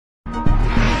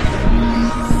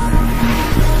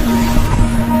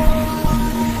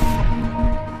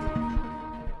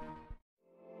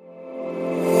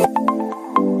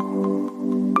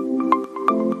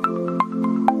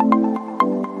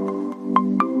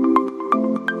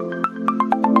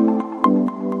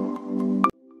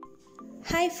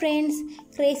Hi friends,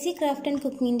 crazy craft and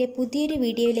കുക്കിങ്ങിൻ്റെ പുതിയൊരു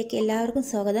വീഡിയോയിലേക്ക് എല്ലാവർക്കും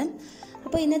സ്വാഗതം.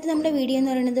 അപ്പോൾ ഇന്നത്തെ നമ്മുടെ വീഡിയോ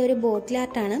എന്ന് പറയുന്നത് ഒരു ബോട്ടിൽ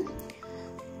ആർട്ടാണ്.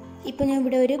 ഇപ്പോൾ ഞാൻ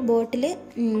ഇവിടെ ഒരു ബോട്ടിൽ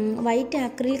വൈറ്റ്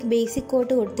ആക്രിലിക് ബേസിക്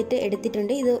കോട്ട് കൊടുത്തിട്ട്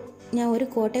എടുത്തിട്ടുണ്ട്. ഇത് ഞാൻ ഒരു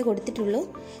കോട്ടേ കൊടുത്തിട്ടുള്ളൂ.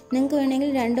 നിങ്ങൾക്ക്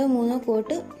വേണമെങ്കിൽ 2-3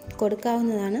 കോട്ട്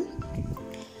കൊടുക്കാവുന്നതാണ്.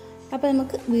 അപ്പോൾ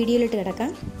നമുക്ക് വീഡിയോയിലിട്ട്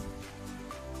കിടക്കാം.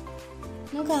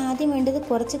 നമുക്ക് ആദ്യം വേണ്ടത്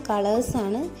കുറച്ച്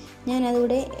കളേഴ്സാണ്. ഞാൻ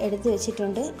അതിവിടെ എടുത്ത്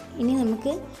വെച്ചിട്ടുണ്ട്. ഇനി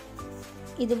നമുക്ക്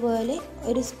ഇതുപോലെ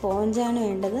ഒരു സ്പോഞ്ചാണ്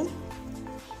വേണ്ടത്.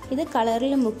 ഇത്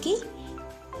കളറിൽ മുക്കി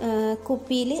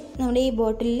കുപ്പിയിൽ നമ്മുടെ ഈ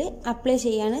ബോട്ടിലിൽ അപ്ലൈ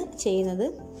ചെയ്യാണ് ചെയ്യുന്നത്.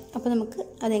 അപ്പോൾ നമുക്ക്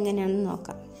അതെങ്ങനെയാണെന്ന്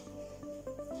നോക്കാം.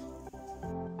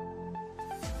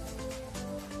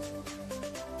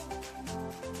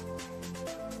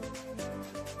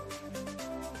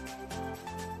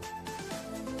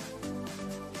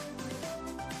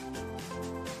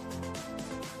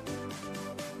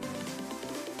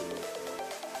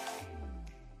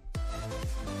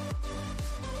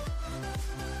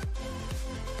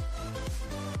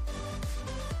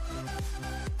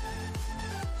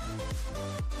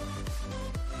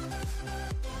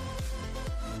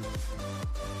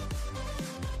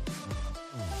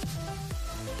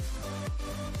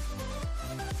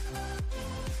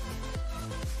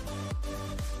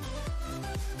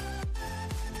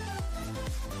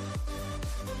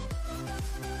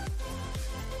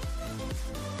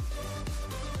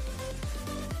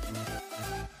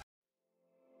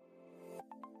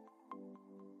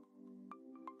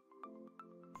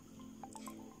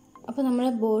 അപ്പോൾ നമ്മൾ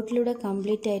ബോട്ടിലൂടെ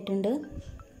കംപ്ലീറ്റ് ആയിട്ടുണ്ട്.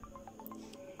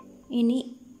 ഇനി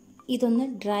ഇതൊന്ന്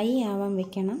ഡ്രൈ ആവാൻ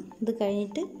വെക്കണം. ഇത്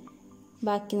കഴിഞ്ഞിട്ട്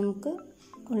ബാക്കി നമുക്ക്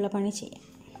ഉള്ള പണി ചെയ്യാം.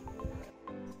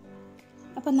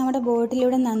 അപ്പം നമ്മുടെ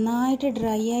ബോട്ടിലൂടെ നന്നായിട്ട്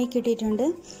ഡ്രൈ ആയി കിട്ടിയിട്ടുണ്ട്.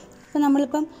 അപ്പോൾ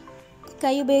നമ്മളിപ്പം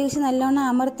കൈ ഉപയോഗിച്ച് നല്ലോണം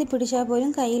അമർത്തി പിടിച്ചാൽ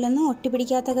പോലും കയ്യിലൊന്നും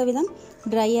ഒട്ടിപ്പിടിക്കാത്ത വിധം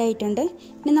ഡ്രൈ ആയിട്ടുണ്ട്.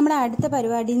 ഇനി നമ്മുടെ അടുത്ത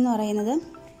പരിപാടി എന്ന് പറയുന്നത്,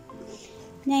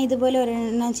 ഞാൻ ഇതുപോലെ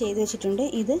ഒരെണ്ണം ചെയ്ത് വെച്ചിട്ടുണ്ട്.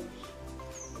 ഇത്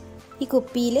ഈ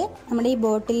കുപ്പിയിൽ നമ്മുടെ ഈ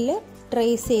ബോട്ടിലിൽ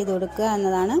ട്രേസ് ചെയ്ത് കൊടുക്കുക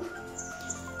എന്നതാണ്.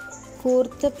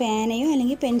 കൂർത്ത പേനയോ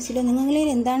അല്ലെങ്കിൽ പെൻസിലോ നിങ്ങളിൽ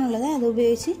എന്താണുള്ളത് അത്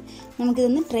ഉപയോഗിച്ച്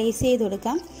നമുക്കിതൊന്ന് ട്രേസ് ചെയ്ത്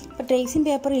കൊടുക്കാം. അപ്പോൾ ട്രേസിങ്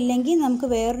പേപ്പർ ഇല്ലെങ്കിൽ നമുക്ക്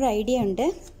വേറൊരു ഐഡിയ ഉണ്ട്.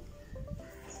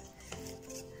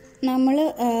 നമ്മൾ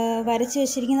വരച്ച്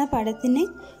വെച്ചിരിക്കുന്ന പടത്തിന്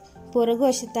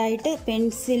പുറകുവശത്തായിട്ട്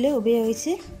പെൻസിൽ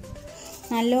ഉപയോഗിച്ച്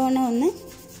നല്ലോണം ഒന്ന്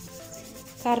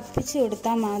കറുപ്പിച്ച്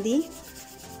കൊടുത്താൽ മതി.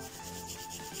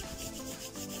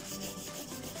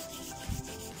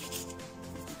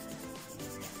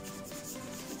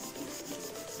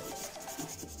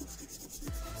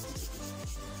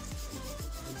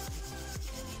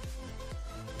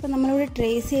 അപ്പോൾ നമ്മളിവിടെ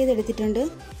ട്രേസ് ചെയ്തെടുത്തിട്ടുണ്ട്.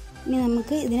 ഇനി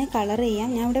നമുക്ക് ഇതിനെ കളർ ചെയ്യാം.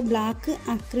 ഞാൻ ഇവിടെ ബ്ലാക്ക്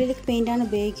അക്രിലിക് പെയിൻ്റാണ്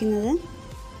ഉപയോഗിക്കുന്നത്.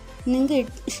 നിങ്ങൾക്ക്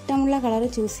ഇഷ്ടമുള്ള കളർ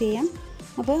ചൂസ് ചെയ്യാം.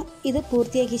 അപ്പോൾ ഇത്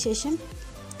പൂർത്തിയാക്കിയ ശേഷം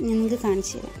നിങ്ങൾക്ക്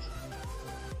കാണിച്ചു തരാം.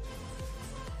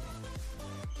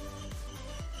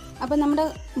 അപ്പോൾ നമ്മുടെ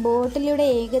ബോട്ടിലിവിടെ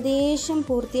ഏകദേശം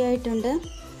പൂർത്തിയായിട്ടുണ്ട്.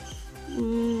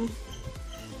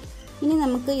 ഇനി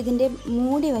നമുക്ക് ഇതിൻ്റെ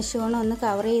മൂടി വശമാണ് ഒന്ന്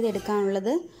കവർ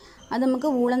ചെയ്തെടുക്കാനുള്ളത്. അത് നമുക്ക്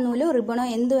വൂളൻ നൂലോ റിബണോ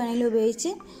എന്ത് വേണമെങ്കിലും ഉപയോഗിച്ച്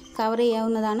കവർ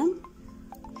ചെയ്യാവുന്നതാണ്.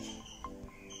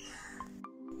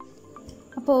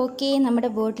 അപ്പോൾ ഓക്കെ, നമ്മുടെ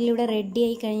ബോട്ടിലിവിടെ റെഡി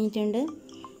ആയി കഴിഞ്ഞിട്ടുണ്ട്.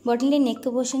 ബോട്ടിലിൻ്റെ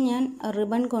നെക്ക് പോർഷൻ ഞാൻ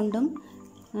റിബൺ കൊണ്ടും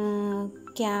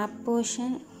ക്യാപ്പ്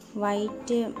പോർഷൻ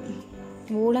വൈറ്റ്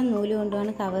വൂളൻ നൂല്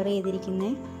കൊണ്ടുമാണ് കവർ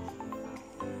ചെയ്തിരിക്കുന്നത്.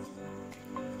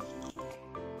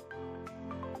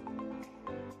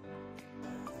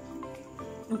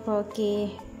 അപ്പോൾ ഓക്കെ,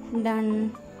 ഡൺ.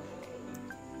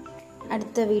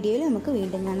 അടുത്ത വീഡിയോയിൽ നമുക്ക്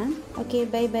വീണ്ടും കാണാം. Okay,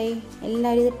 bye bye.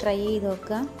 എല്ലാവരും ഇത് ട്രൈ ചെയ്ത്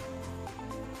നോക്കുക.